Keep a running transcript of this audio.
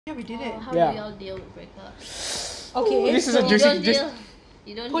Yeah, we did it. How do y'all deal with breakups? Okay, this is a juicy.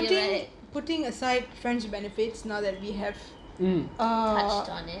 You don't deal, right? Putting aside friends benefits, now that we have Touched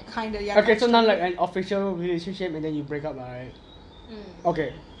on it. Kind of, yeah. Okay, so now like an official relationship and then you break up, right?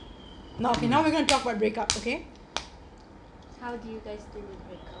 Okay. Now we're gonna talk about breakup, okay? How do you guys deal with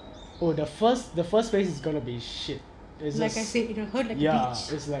breakups? Oh, the first phase is gonna be shit. It's Like just, I said, it'll hurt like a yeah,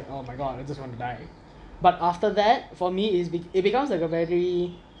 bitch. it's like, oh my god, I just want to die. But after that, for me, it becomes like a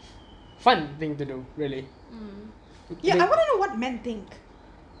very fun thing to do, really. Yeah, I want to know what men think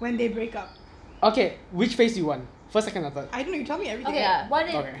when they break up. Okay, which phase you want? First, second, or third? I don't know, you tell me everything. Okay, Yeah. what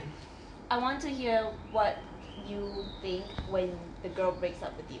if Okay. I want to hear what you think when the girl breaks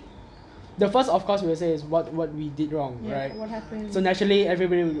up with you. The first, of course, we will say is what we did wrong, Yeah, right? what happened? So naturally,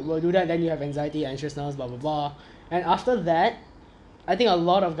 everybody will do that. Then you have anxiety, anxiousness, blah blah blah. And after that, I think a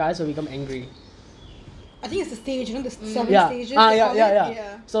lot of guys will become angry. I think it's the stage, you know, the 7 Yeah. stages. they call it?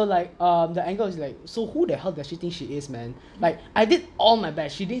 Yeah. So like the angle is like, so who the hell does she think she is, man? Like I did all my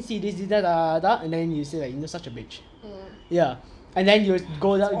best. She didn't see this, and then you say like, you're such a bitch. Yeah. And then you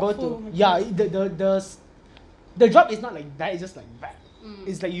go down, go awful, to my yeah. God. The drop is not like that. It's just like that.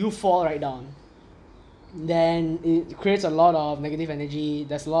 It's like you fall right down. Then it creates a lot of negative energy.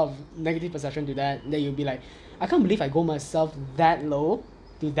 There's a lot of negative perception to that. Then you'll be like, I can't believe I go myself that low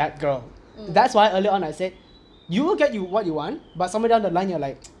to that girl. That's why earlier on I said, you will get what you want, but somewhere down the line you're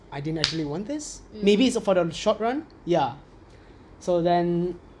like, I didn't actually want this. Maybe it's for the short run. Yeah. So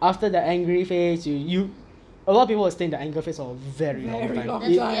then after the angry phase, you a lot of people will stay in the anger phase for a very long Very time. long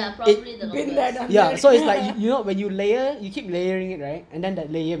That's, time. yeah, probably the Been there, longest. done Yeah, that. so it's like you know when you keep layering it, right? And then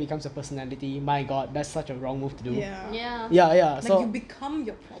that layer becomes a personality. My god, that's such a wrong move to do. Yeah. Yeah. Like So you become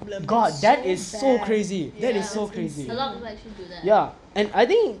your problem. God, That's that is so bad. crazy. That Yeah, is so that's crazy. insane. A lot of people actually do that. Yeah, and I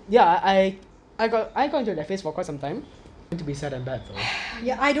think I got into that phase for quite some time. To be sad and bad though.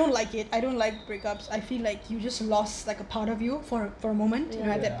 Yeah, I don't like it. I don't like breakups. I feel like you just lost like a part of you for a moment, you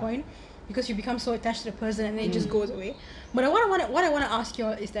know, at that Yeah. point, because you become so attached to the person and then it just goes away. But what I want to ask you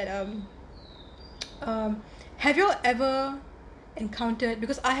all is that have you all ever encountered,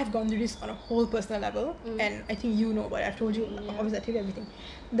 because I have gone through this on a whole personal level, and I think you know about it. I've told you, obviously I tell you everything.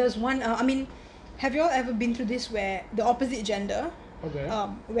 There's one. I mean, have you all ever been through this where the opposite gender, Okay.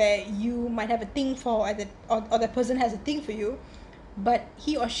 where you might have a thing for or that person has a thing for you, but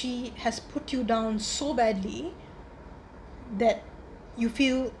he or she has put you down so badly that you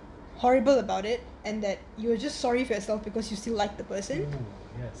feel horrible about it and that you're just sorry for yourself because you still like the person?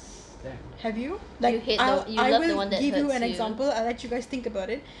 Ooh, yes. Damn. Have you? hate you I love will the one that give you hurts an you. example. I'll let you guys think about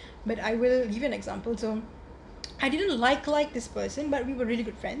it, but I will give you an example. So I didn't like this person, but we were really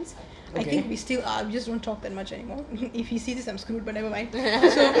good friends. I Okay. think we still are. We just don't talk that much anymore. If he sees this, I'm screwed, but never mind. So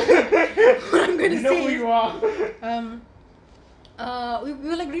what I'm gonna You know say who is, you are. we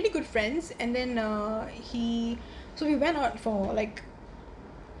were like really good friends, and then so we went out for like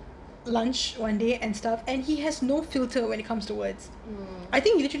lunch one day and stuff, and he has no filter when it comes to words. I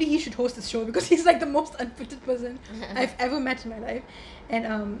think literally he should host the show because he's like the most unfiltered person I've ever met in my life,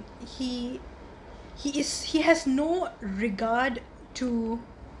 and he has no regard to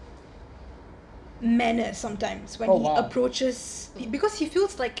manners sometimes when Oh, he wow. approaches, because he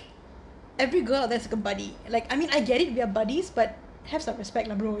feels like every girl out there's like a buddy. Like, I mean, I get it, we are buddies, but have some respect,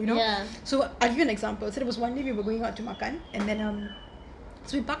 lah, bro, you know. Yeah. So I'll give you an example. So there was one day we were going out to makan, and then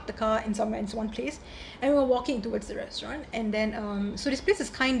so we parked the car in one place, and we were walking towards the restaurant, and then so this place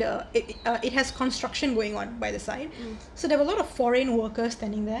is kinda it has construction going on by the side, so there were a lot of foreign workers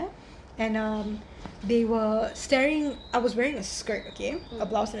standing there, and they were staring. I was wearing a skirt, okay, a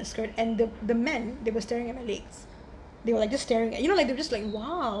blouse and a skirt, and the men, they were staring at my legs. They were like just staring at, you know, like they were just like,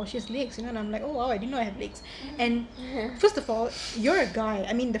 wow, she has legs, you know, and I'm like, oh wow, I didn't know I have legs. And first of all, you're a guy.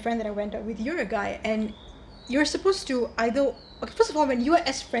 I mean, the friend that I went out with, you're a guy, and you're supposed to either, okay, first of all, when you are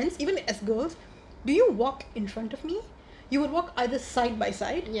as friends, even as girls, do you walk in front of me? You would walk either side by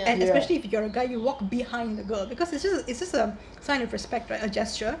side, Yeah. and Yeah. especially if you're a guy, you walk behind the girl, because it's just a sign of respect, right? A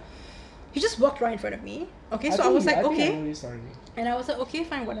gesture. He just walked right in front of me. Okay, so I was like, I think okay. I'm really sorry. And I was like, okay,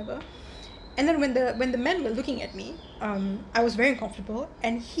 fine, whatever. And then when the men were looking at me, I was very uncomfortable,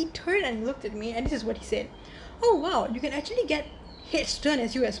 and he turned and looked at me, and this is what he said: "Oh wow, you can actually get heads turned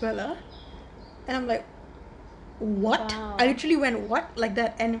as you as well, huh?" And I'm like, what? Wow. I literally went, what, like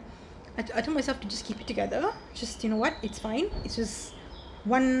that, and I told myself to just keep it together. Just, you know what? It's fine. It's just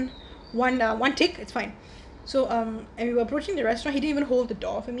one tick. It's fine. So and we were approaching the restaurant. He didn't even hold the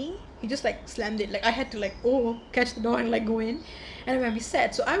door for me. He just like slammed it. Like I had to like catch the door and like go in. And when we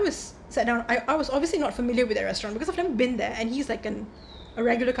sat, so I was sat down. I was obviously not familiar with the restaurant because I've never been there, and he's like a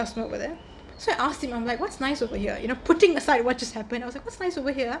regular customer over there. So I asked him, I'm like, what's nice over here? You know, putting aside what just happened, I was like, what's nice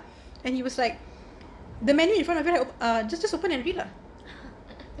over here? And he was like, the menu in front of it, just open and read lah.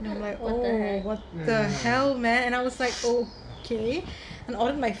 And I'm like, What the heck? what the hell, man? And I was like, okay. And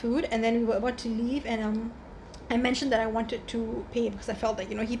ordered my food, and then we were about to leave, and I mentioned that I wanted to pay because I felt like,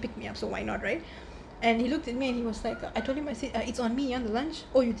 you know, he picked me up, so why not, right? And he looked at me and he was like, I told him, I said, it's on me, on the lunch.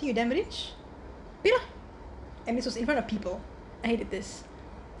 Oh, you think you're damn rich? Pay lah. And this was in front of people. I hated this.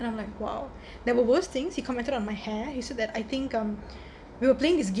 And I'm like, wow. There were worse things. He commented on my hair. He said that I think we were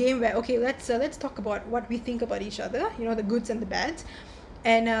playing this game where, okay, let's talk about what we think about each other, you know, the goods and the bads.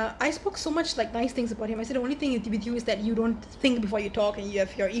 And I spoke so much like nice things about him. I said the only thing with you is that you don't think before you talk, and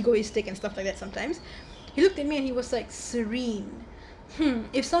you're egoistic and stuff like that sometimes. He looked at me and he was like, serene.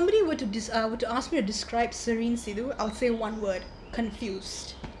 If somebody were to ask me to describe serene Sidhu, I'll say one word: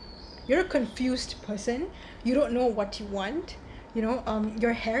 confused. You're a confused person. You don't know what you want. You know,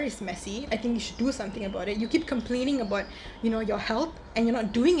 your hair is messy. I think you should do something about it. You keep complaining about, you know, your health, and you're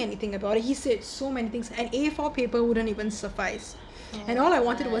not doing anything about it. He said so many things. An A4 paper wouldn't even suffice. And all I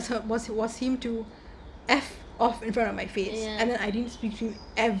wanted was him to F off in front of my face. Yeah. And then I didn't speak to him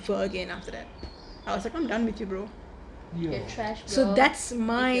ever again after that. I was like, I'm done with you, bro. You're trash, bro. So that's If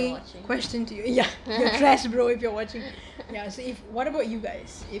my you're watching. question to you. Yeah, you're trash, bro, if you're watching. Yeah, so what about you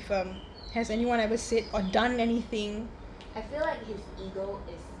guys? If has anyone ever said or done anything? I feel like his ego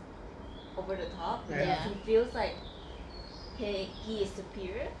is over the top. Yeah. He feels like he is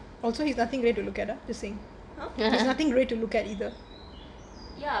superior. Also, he's nothing great to look at, just saying. Huh? He's nothing great to look at either.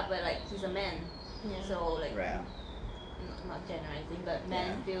 Yeah, but like he's a man. Yeah. So like Right. not generalizing, but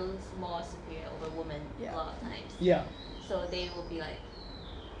men Yeah. feels more superior over women Yeah. a lot of times. Yeah. So they will be like,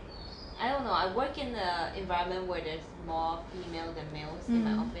 I don't know. I work in an environment where there's more female than males in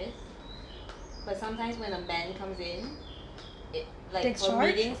my office. But sometimes when a man comes in, it like Takes for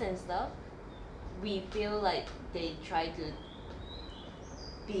charge? meetings and stuff, we feel like they try to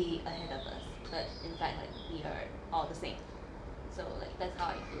be ahead of us, but in fact like we are all the same. So like that's how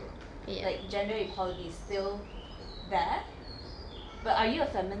I feel. Yeah. Like gender equality is still there. But are you a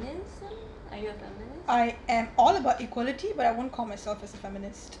feminist? Are you a feminist? I am all about equality, but I won't call myself as a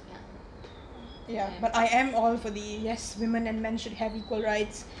feminist. Yeah, Okay. but I am all for the yes, women and men should have equal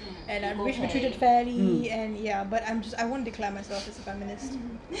rights, and I Equal wish we pay. treated fairly, and yeah, but I won't declare myself as a feminist.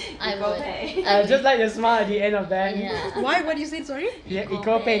 I Equal would. pay. I Just like the smile at the end of that. Yeah. Why? What do you say? Sorry. Yeah, Equal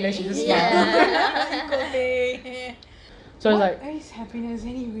equal pay, and then pay. she just smile. Yeah. Equal pay. So it's What like, is happiness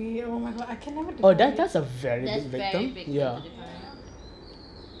anyway? Oh my god, I can never. oh, define it. that's a very That's big very victim. big. Yeah.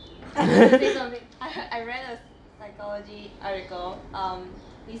 Say something. I read a psychology article.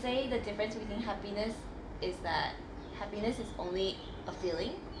 They say the difference between happiness is that happiness is only a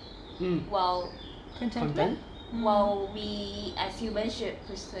feeling, Mm. while Contentment. we as humans should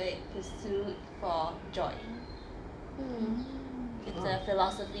pursue for joy. It's a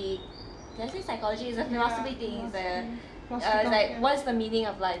philosophy. Can I say psychology is a philosophy thing? It's a it's like what's the meaning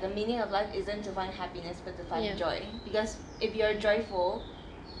of life? The meaning of life isn't to find happiness but to find Yeah. joy. Because if you're joyful,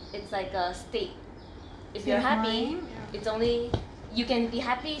 it's like a state. If you're happy, it's only you can be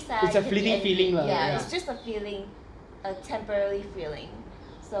happy, sad. It's a you can be fleeting angry. feeling lah, Yeah, yeah. it's just a feeling, a temporary feeling.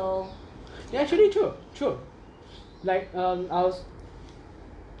 So Yeah, actually true. Like I was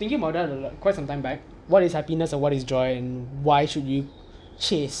thinking about that quite some time back. What is happiness and what is joy, and why should you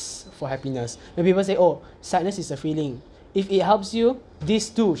chase for happiness? When people say, oh, sadness is a feeling, if it helps you, this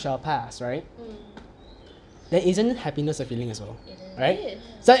too shall pass, right? Then isn't happiness a feeling as well? Right? It is.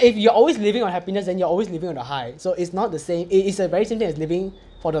 So if you're always living on happiness, then you're always living on the high. So it's not the same. It's a very same thing as living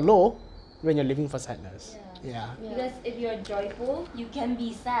for the low when you're living for sadness. Yeah. because if you're joyful, you can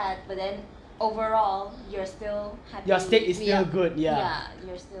be sad, but then overall you're still happy. Your state is still Yeah. good. Yeah.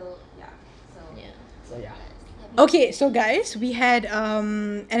 You're still So Yeah. So yeah. Okay, so guys, we had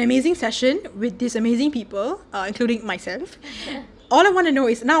an amazing session with these amazing people, including myself. All I want to know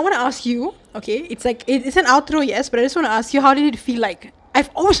is, now I want to ask you, okay, it's like, it's an outro, yes, but I just want to ask you, how did it feel like? I've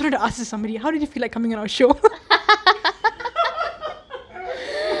always wanted to ask this to somebody, how did it feel like coming on our show?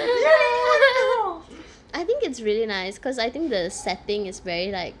 I think it's really nice because I think the setting is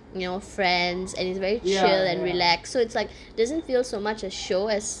very like, you know, friends, and it's very Yeah, chill and yeah. relaxed. So it's like doesn't feel so much a show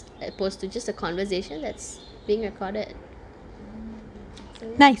as opposed to just a conversation that's being recorded.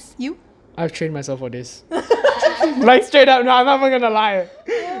 Nice. You? I've trained myself for this. Like straight up, no, I'm not even gonna lie.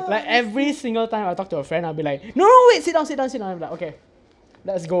 Like every single time I talk to a friend, I'll be like, no, wait, sit down. I'm like, okay,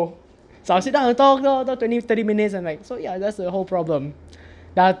 let's go. So I'll sit down and talk 20, 30 minutes, and like, so yeah, that's the whole problem.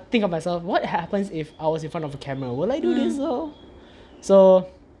 Now I think of myself, what happens if I was in front of a camera? Will I do this though? So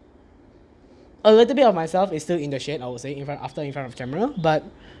a little bit of myself is still in the shade, I would say, in front of camera. But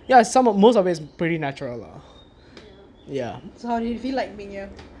yeah, most of it is pretty natural. Yeah. So how did it feel like being here?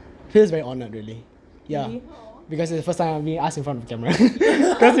 Feels very honored, really. Yeah. Really? Because it's the first time I'm being asked in front of camera.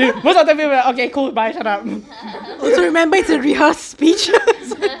 Because most of the people are like, okay, cool, bye, shut up. Also remember it's a rehearsed speech.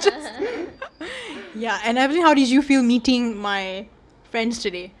 So yeah, and Evelyn, how did you feel meeting my friends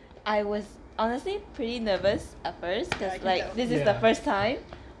today? I was honestly pretty nervous at first Yeah, I because can like tell. this is Yeah. the first time,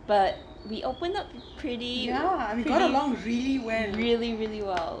 but we opened up pretty We got along really well. really really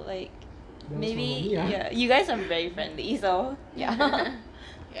well. Like That was maybe fun, yeah. you guys are very friendly, so yeah.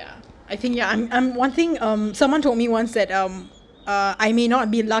 Yeah, I think I'm one thing. Someone told me once that I may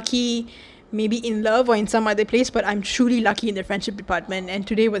not be lucky, maybe in love or in some other place, but I'm truly lucky in the friendship department. And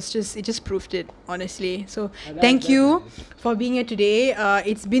today it just proved it, honestly. So thank you for being here today.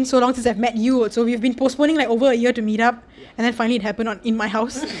 It's been so long since I've met you. So we've been postponing like over a year to meet up, and then finally it happened in my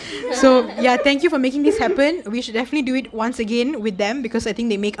house. So yeah, thank you for making this happen. We should definitely do it once again with them because I think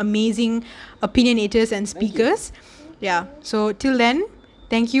they make amazing opinionators and speakers. Yeah. So till then.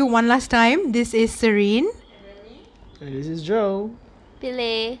 Thank you one last time. This is Serene. And this is Joe.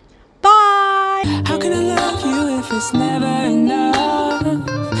 Pile. Bye! How can I love you if it's never enough?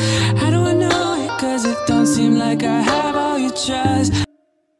 How do I know it? 'Cause it don't seem like I have all your trust.